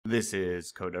This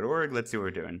is code.org. Let's see what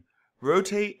we're doing.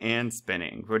 Rotate and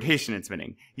spinning. Rotation and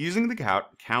spinning. Using the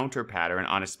counter pattern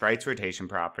on a sprite's rotation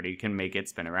property can make it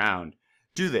spin around.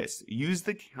 Do this. Use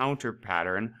the counter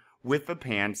pattern with the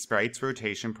pan sprite's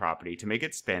rotation property to make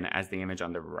it spin as the image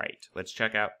on the right. Let's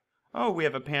check out. Oh, we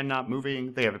have a pan not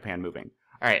moving. They have a pan moving.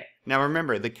 All right. Now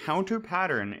remember, the counter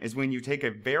pattern is when you take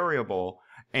a variable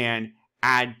and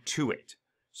add to it.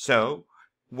 So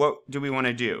what do we want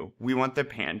to do? We want the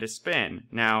pan to spin.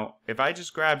 Now, if I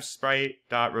just grab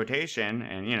sprite.rotation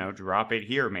and, drop it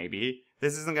here maybe,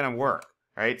 this isn't going to work,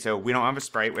 right? So we don't have a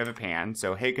sprite, we have a pan.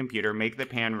 So, hey, computer, make the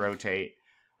pan rotate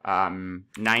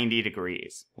 90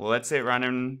 degrees. Well, let's say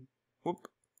running, whoop,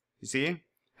 you see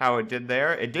how it did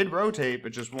there? It did rotate,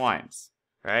 but just once,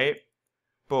 right?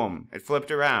 Boom, it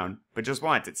flipped around, but just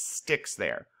once, it sticks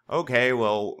there. Okay,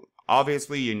 well,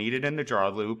 obviously, you need it in the draw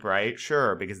loop, right?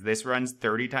 Sure, because this runs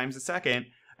 30 times a second,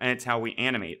 and it's how we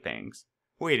animate things.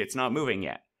 Wait, it's not moving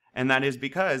yet. And that is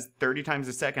because 30 times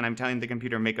a second, I'm telling the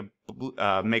computer make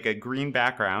a green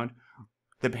background.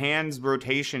 The pan's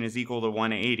rotation is equal to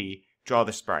 180, draw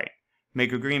the sprite.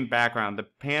 Make a green background. The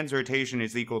pan's rotation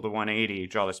is equal to 180,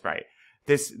 draw the sprite.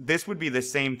 This would be the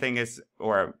same thing as,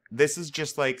 or this is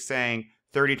just like saying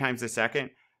 30 times a second.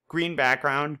 Green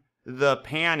background, the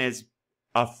pan is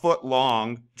a foot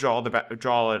long, draw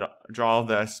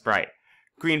the sprite.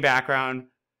 Green background,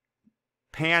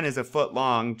 pan is a foot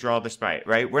long, draw the sprite,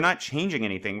 right? We're not changing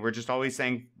anything. We're just always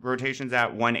saying rotation's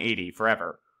at 180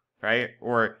 forever, right?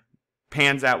 Or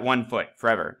pan's at 1 foot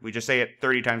forever. We just say it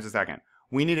 30 times a second.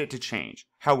 We need it to change.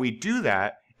 How we do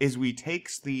that is we take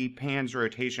the pan's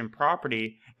rotation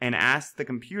property and ask the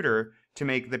computer to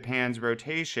make the pan's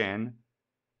rotation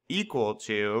equal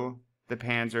to the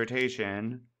pan's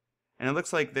rotation. And it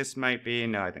looks like this might be,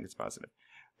 no, I think it's positive.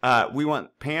 We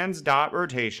want pan's dot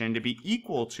rotation to be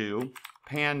equal to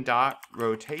pan dot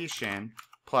rotation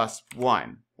plus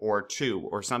 1 or 2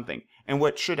 or something. And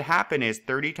what should happen is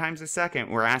 30 times a second,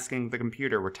 we're telling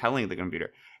the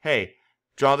computer, hey,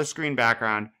 draw the screen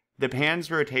background. The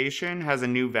pan's rotation has a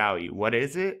new value. What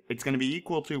is it? It's going to be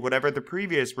equal to whatever the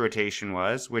previous rotation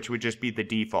was, which would just be the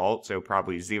default, so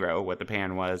probably 0, what the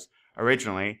pan was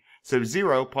originally. So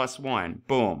 0 plus 1,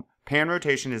 boom. Pan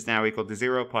rotation is now equal to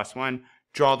 0 plus 1.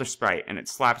 Draw the sprite, and it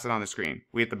slaps it on the screen.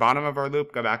 We at the bottom of our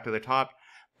loop, go back to the top.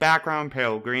 Background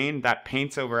pale green, that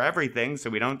paints over everything,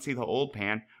 so we don't see the old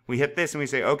pan. We hit this and we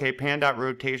say, okay,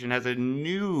 pan.rotation has a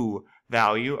new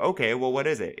value. Okay, well, what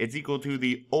is it? It's equal to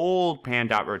the old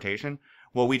pan.rotation.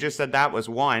 Well, we just said that was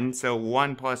 1, so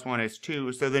 1 plus 1 is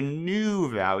 2, so the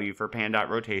new value for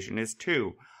pan.rotation is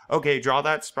 2. Okay, draw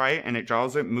that sprite, and it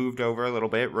draws it, moved over a little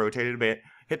bit, rotated a bit.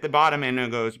 Hit the bottom and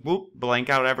it goes, whoop, blank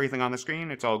out everything on the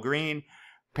screen. It's all green.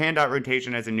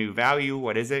 Pan.rotation has a new value.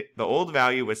 What is it? The old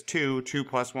value was 2. 2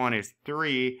 plus 1 is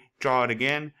 3. Draw it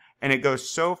again. And it goes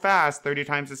so fast, 30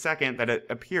 times a second, that it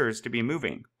appears to be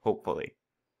moving, hopefully.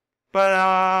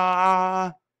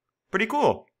 But, pretty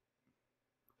cool.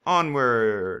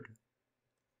 Onward.